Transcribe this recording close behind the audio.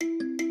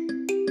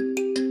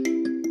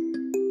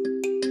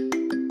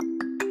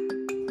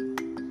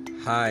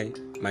Hi,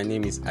 my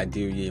name is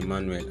Adeoye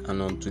Emmanuel,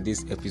 and on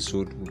today's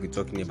episode, we'll be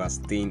talking about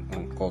staying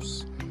on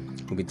course.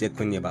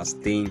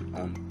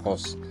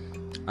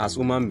 As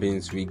human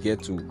beings, we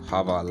get to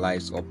have our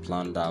lives all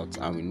planned out,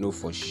 and we know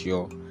for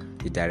sure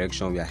the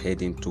direction we are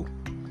heading to.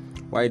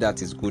 While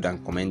that is good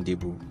and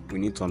commendable, we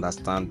need to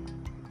understand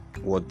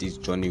what this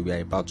journey we are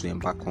about to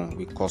embark on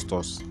will cost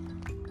us,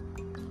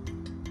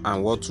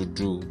 and what to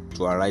do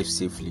to arrive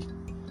safely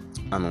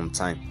and on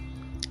time.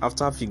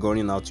 After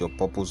figuring out your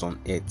purpose on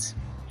earth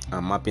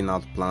and mapping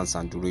out plans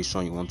and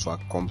duration you want to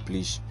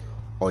accomplish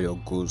all your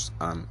goals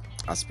and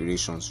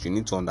aspirations, you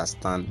need to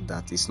understand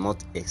that it's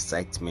not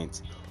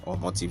excitement or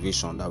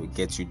motivation that will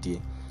get you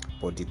there,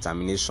 but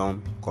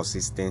determination,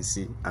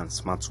 consistency, and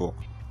smart work.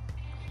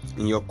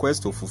 In your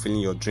quest to fulfilling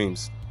your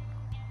dreams,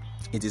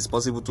 it is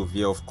possible to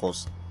veer off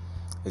course.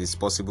 It is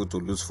possible to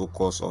lose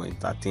focus or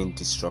entertain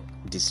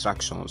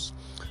distractions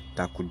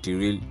that could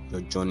derail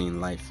your journey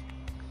in life.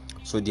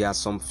 So there are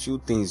some few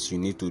things you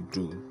need to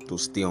do to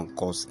stay on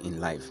course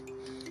in life.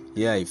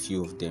 Here are a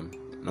few of them.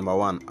 Number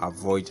 1,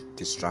 avoid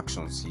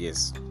distractions.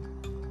 Yes,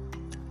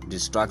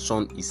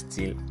 distraction is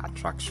still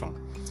attraction,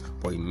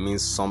 but it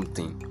means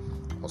something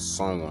or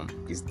someone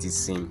is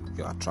dissing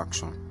your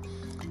attraction.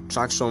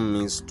 Traction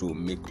means to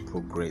make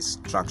progress.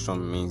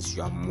 Traction means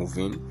you are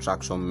moving.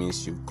 Traction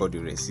means you've got the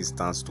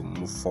resistance to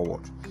move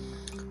forward.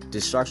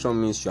 Distraction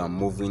means you are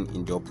moving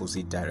in the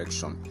opposite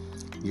direction.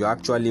 You're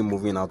actually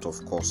moving out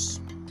of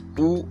course.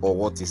 Who or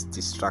what is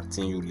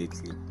distracting you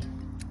lately?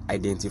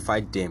 Identify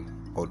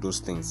them or those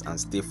things and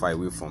stay far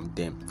away from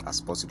them as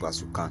possible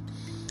as you can.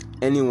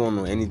 Anyone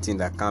or anything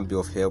that can't be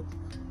of help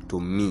to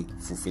me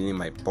fulfilling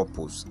my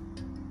purpose,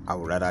 I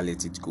would rather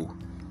let it go,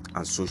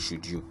 and so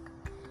should you.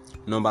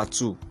 Number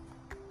 2,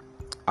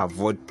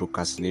 avoid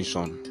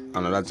procrastination.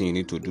 Another thing you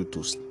need to do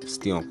to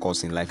stay on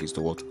course in life is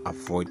to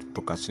avoid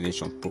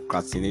procrastination.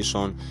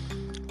 Procrastination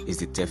is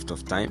the theft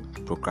of time.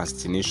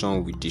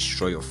 Procrastination will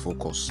destroy your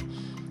focus.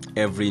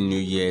 Every new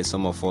year,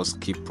 some of us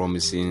keep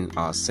promising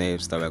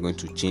ourselves that we're going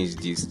to change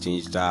this,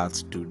 change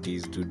that, do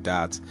this, do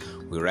that.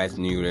 We write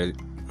new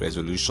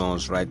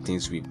resolutions, write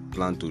things we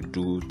plan to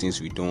do, things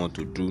we don't want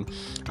to do,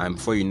 and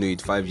before you know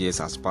it, 5 years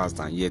has passed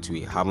and yet we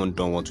haven't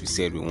done what we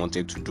said we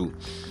wanted to do.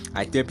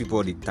 I tell people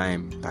all the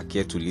time that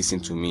care to listen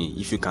to me,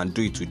 if you can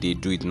do it today,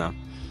 do it now.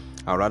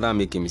 I'd rather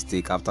make a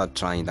mistake after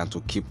trying than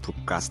to keep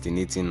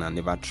procrastinating and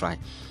never try.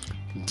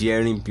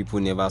 Daring people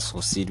never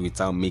succeed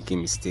without making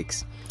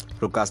mistakes.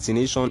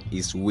 Procrastination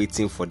is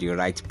waiting for the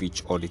right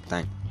pitch all the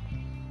time.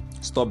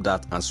 Stop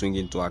that and swing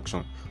into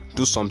action.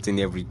 Do something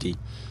every day.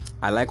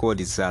 I like what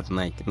they say at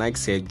Nike. Nike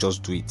said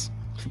just do it.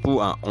 People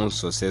are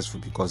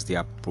unsuccessful because they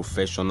are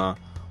professional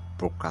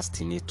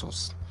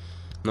procrastinators.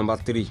 Number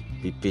 3,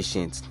 be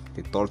patient.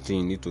 The third thing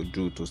you need to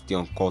do to stay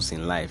on course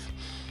in life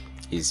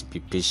is be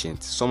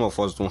patient. Some of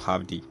us don't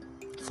have the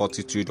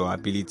fortitude or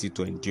ability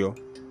to endure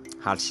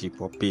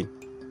hardship or pain.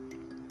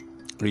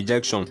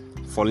 Rejection,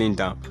 falling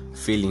down,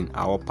 failing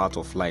are all part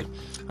of life,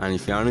 and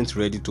if you aren't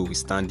ready to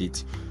withstand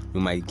it, you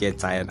might get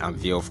tired and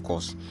veer off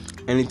course.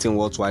 Anything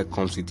worthwhile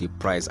comes with a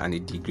price and a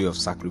degree of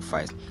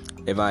sacrifice.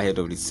 Ever heard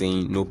of the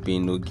saying, no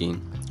pain, no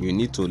gain? You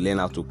need to learn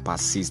how to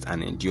persist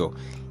and endure,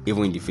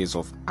 even in the face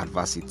of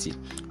adversity.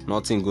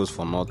 Nothing goes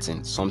for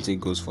nothing, something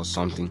goes for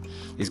something.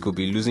 It could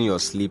be losing your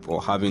sleep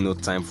or having no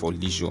time for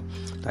leisure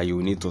that you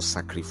will need to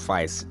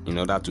sacrifice in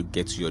order to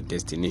get to your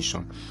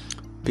destination.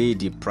 Pay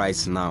the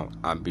price now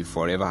and be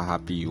forever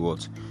happy you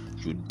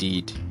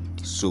did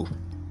so.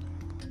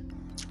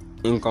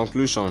 In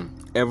conclusion,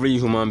 every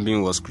human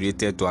being was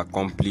created to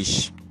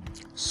accomplish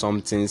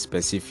something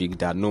specific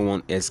that no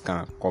one else can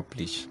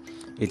accomplish.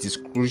 It is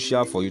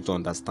crucial for you to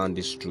understand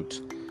this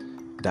truth,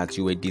 that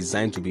you were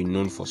designed to be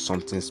known for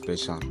something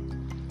special.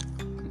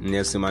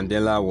 Nelson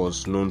Mandela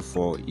was known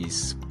for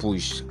his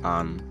push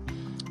and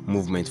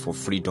movement for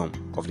freedom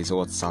of the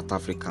South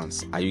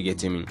Africans. Are you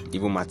getting me?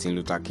 Even Martin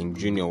Luther King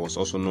Jr. was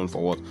also known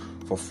for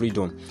for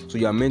freedom. So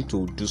you are meant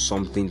to do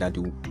something that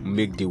will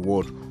make the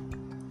world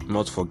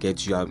not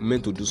forget you. You are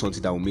meant to do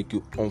something that will make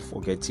you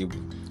unforgettable.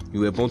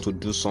 You were born to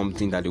do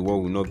something that the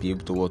world will not be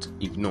able to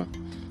ignore.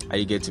 Are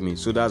you getting me?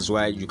 So that's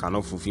why you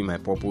cannot fulfill my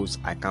purpose.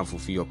 I can't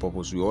fulfill your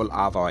purpose. We all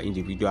have our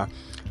individual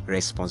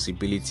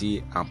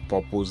responsibility and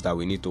purpose that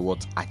we need to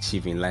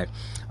achieve in life.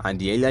 And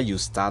the earlier you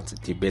start,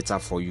 the better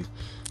for you.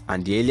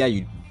 And the earlier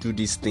you do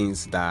these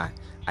things that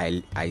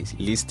I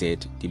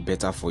listed, the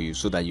better for you,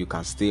 so that you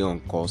can stay on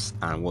course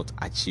and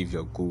achieve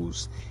your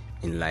goals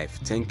in life.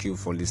 Thank you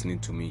for listening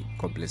to me.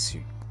 God bless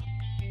you.